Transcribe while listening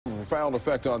profound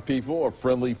effect on people. A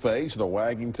friendly face and a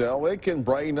wagging tail, it can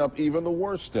brighten up even the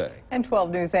worst day. And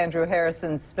 12 News' Andrew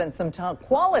Harrison spent some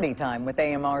quality time with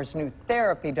AMR's new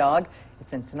therapy dog.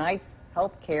 It's in tonight's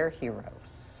Healthcare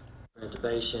Heroes.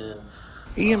 Intubation.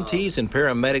 EMTs and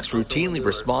paramedics routinely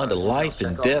respond to life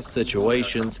and death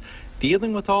situations.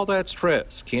 Dealing with all that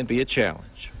stress can be a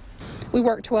challenge. We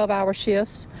work 12-hour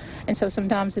shifts, and so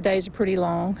sometimes the days are pretty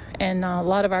long. And a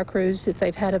lot of our crews, if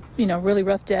they've had a really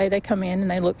rough day, they come in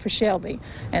and they look for Shelby,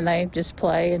 and they just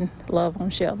play and love on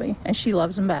Shelby, and she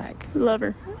loves them back. Love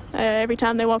her. Every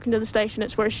time they walk into the station,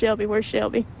 it's where's Shelby, where's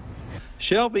Shelby.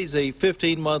 Shelby's a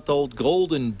 15-month-old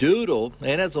golden doodle,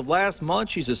 and as of last month,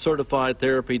 she's a certified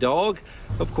therapy dog.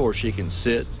 Of course, she can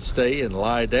sit, stay, and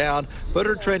lie down, but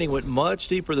her training went much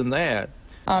deeper than that.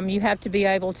 You have to be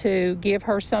able to give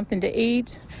her something to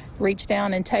eat, reach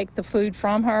down and take the food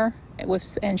from her,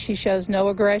 and she shows no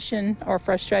aggression or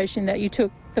frustration that you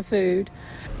took the food.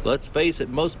 Let's face it,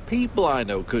 most people I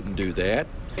know couldn't do that.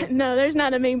 No, there's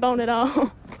not a mean bone at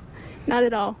all. Not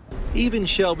at all. Even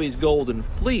Shelby's golden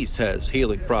fleece has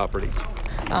healing properties.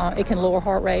 It can lower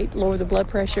heart rate, lower the blood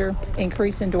pressure,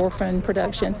 increase endorphin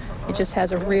production. It just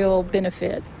has a real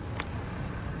benefit.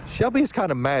 Shelby is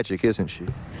kind of magic, isn't she?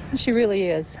 She really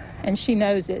is, and she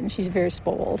knows it, and she's very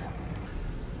spoiled.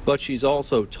 But she's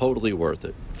also totally worth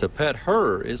it. To pet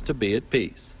her is to be at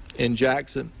peace. In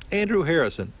Jackson, Andrew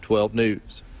Harrison, 12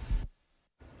 News.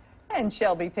 And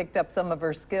Shelby picked up some of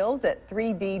her skills at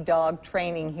 3D dog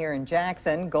training here in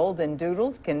Jackson. Golden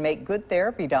Doodles can make good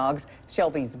therapy dogs.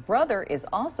 Shelby's brother is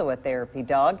also a therapy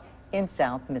dog in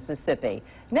South Mississippi.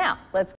 Now, let's